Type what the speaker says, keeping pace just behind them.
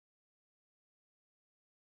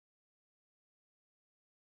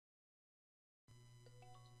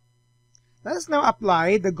Let us now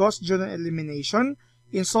apply the Gauss-Jordan elimination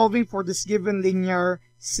in solving for this given linear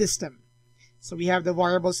system. So we have the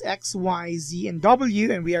variables x, y, z, and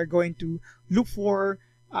w, and we are going to look for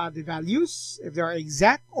the values if they are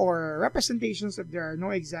exact, or representations if there are no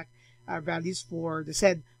exact values for the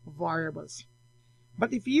said variables.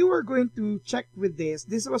 But if you were going to check with this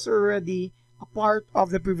was already a part of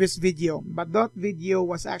the previous video, but that video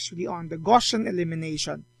was actually on the Gaussian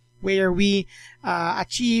elimination, where we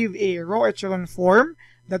achieve a row echelon form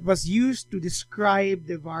that was used to describe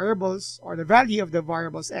the variables or the value of the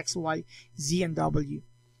variables x, y, z, and w.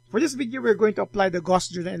 For this video, we're going to apply the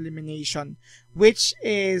Gauss-Jordan elimination, which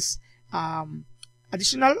is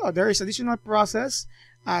additional, or there is additional process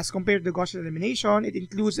as compared to the Gaussian elimination. It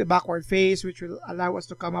includes a backward phase, which will allow us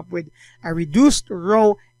to come up with a reduced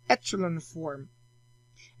row echelon form.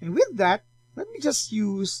 And with that, let me just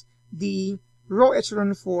use the row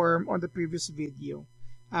echelon form on the previous video.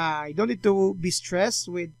 You don't need to be stressed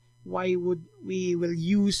with why would we will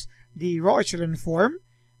use the row echelon form,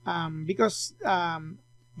 because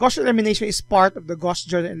Gaussian elimination is part of the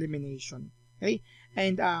Gauss-Jordan elimination. Okay,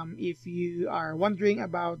 and if you are wondering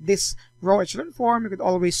about this row echelon form, you could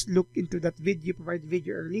always look into that video, provided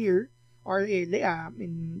video earlier, or in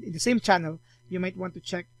the same channel. You might want to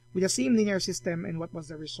check with the same linear system and what was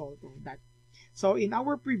the result of that. So in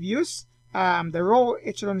our previous, the row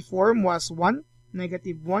echelon form was 1,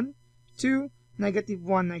 -1, 2,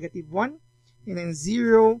 -1, -1, and then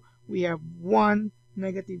 0, we have 1,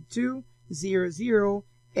 -2, 0, 0,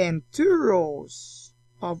 and 2 rows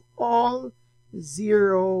of all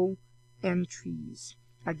 0 entries.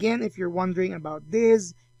 Again, if you're wondering about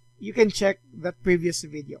this, you can check that previous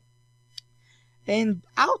video. And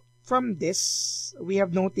out from this, we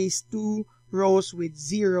have noticed 2 rows with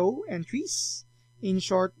 0 entries. In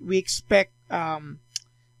short, we expect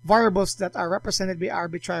variables that are represented by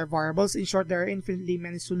arbitrary variables. In short, there are infinitely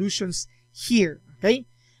many solutions here. Okay,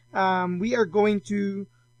 we are going to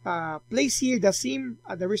place here the same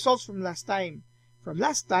the results from last time. From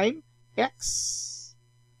last time, x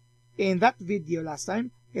in that video last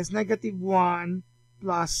time is -1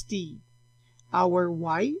 plus t. Our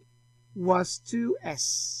y was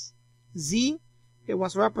 2s. Z, it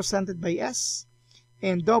was represented by s,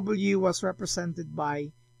 and w was represented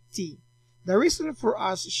by t. The reason for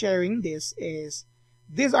us sharing this is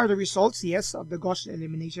these are the results, yes, of the Gaussian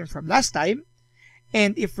elimination from last time.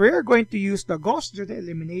 And if we're going to use the Gauss-Jordan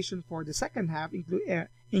elimination for the second half,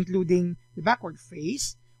 including the backward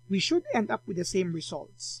phase, we should end up with the same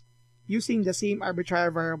results, using the same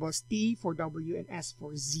arbitrary variables t for w and s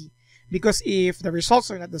for z. Because if the results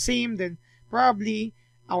are not the same, then probably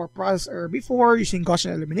our process error before using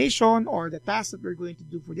Gaussian elimination or the task that we're going to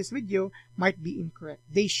do for this video might be incorrect.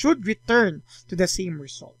 They should return to the same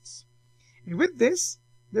results. And with this,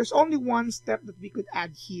 there's only one step that we could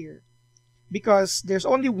add here, because there's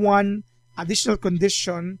only one additional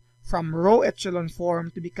condition from row echelon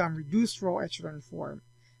form to become reduced row echelon form.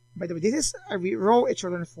 By the way, this is a row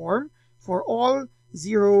echelon form for all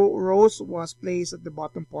 0 rows was placed at the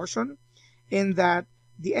bottom portion, in that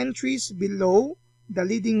the entries below the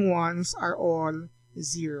leading ones are all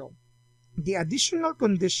 0. The additional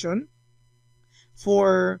condition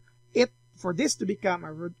for this to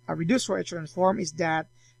become a reduced row echelon form is that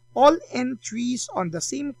all entries on the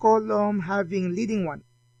same column having leading one,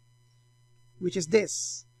 which is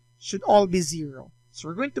this, should all be 0. So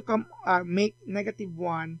we're going to make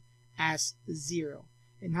 -1 as 0.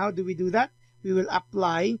 And how do we do that? We will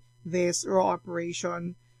apply this row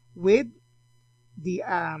operation with the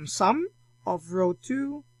sum of row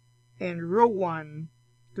 2 and row 1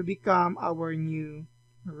 to become our new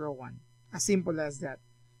row 1. As simple as that.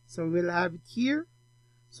 So we'll have it here.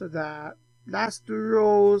 So the last 2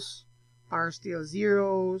 rows are still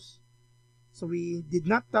zeros. So we did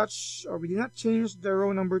not touch, or we did not change the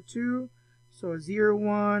row number 2. So 0,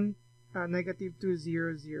 1, -2,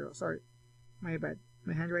 0, 0. Sorry, my bad.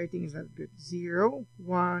 My handwriting is not good. 0,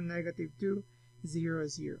 1, -2, 0,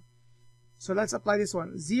 0. So let's apply this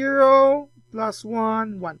one. 0 plus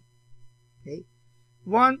 1, 1. Okay.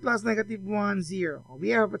 1 plus -1, 0. We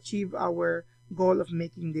have achieved our goal of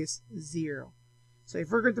making this 0. So if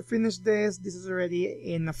we're going to finish this, this is already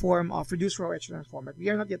in the form of reduced row echelon form, but we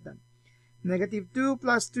are not yet done. -2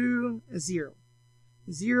 plus 2, 0.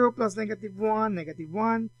 0 plus -1,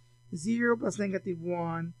 -1. 0 plus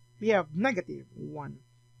 -1, we have -1.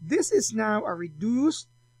 This is now a reduced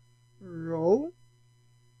row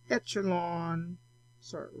echelon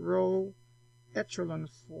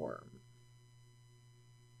form.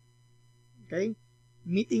 Okay,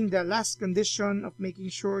 meeting the last condition of making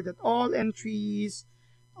sure that all entries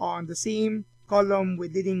on the same column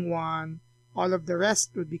with leading one all of the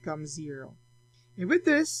rest would become 0. And with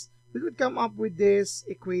this, we would come up with these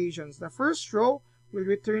equations. The first row will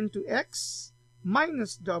return to x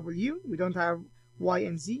minus w, we don't have y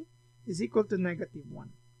and z, is equal to -1.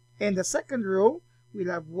 And the second row will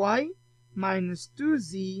have y minus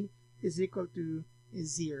 2z is equal to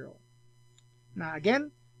 0. Now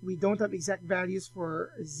again, we don't have exact values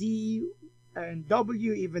for z and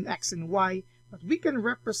w, even x and y, but we can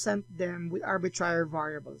represent them with arbitrary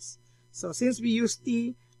variables. So since we used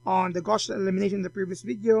t on the Gaussian elimination in the previous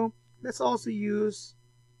video, let's also use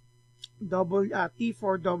t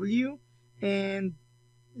for w and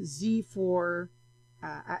z for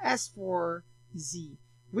s for z.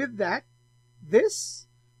 With that, this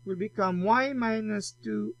will become y minus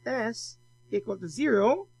 2s equal to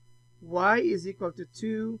 0. Y is equal to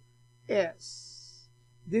 2s.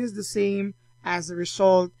 This is the same as the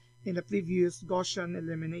result in the previous Gaussian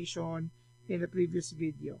elimination in the previous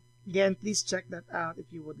video. Again, please check that out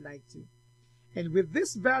if you would like to. And with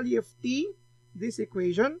this value of t, this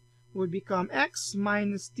equation would become x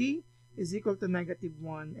minus t is equal to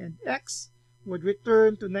 -1, and x would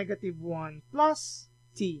return to -1 plus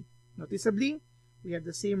t. Noticeably, we have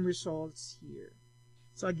the same results here.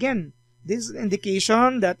 So again, this is an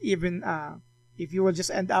indication that even if you will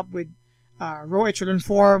just end up with row echelon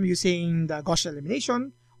form using the Gaussian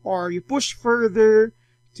elimination, or you push further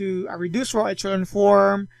to a reduced row echelon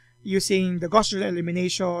form using the Gaussian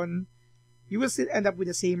elimination, you will still end up with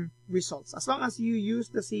the same results as long as you use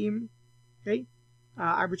the same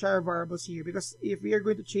arbitrary variables here. Because if we are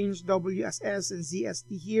going to change w as s and z as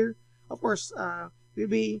t here, of course we'll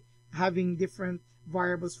be having different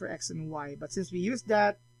variables for x and y, but since we use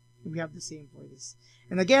that, we have the same for this.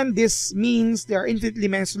 And again, this means there are infinitely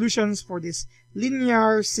many solutions for this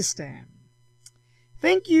linear system.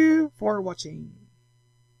 Thank you for watching.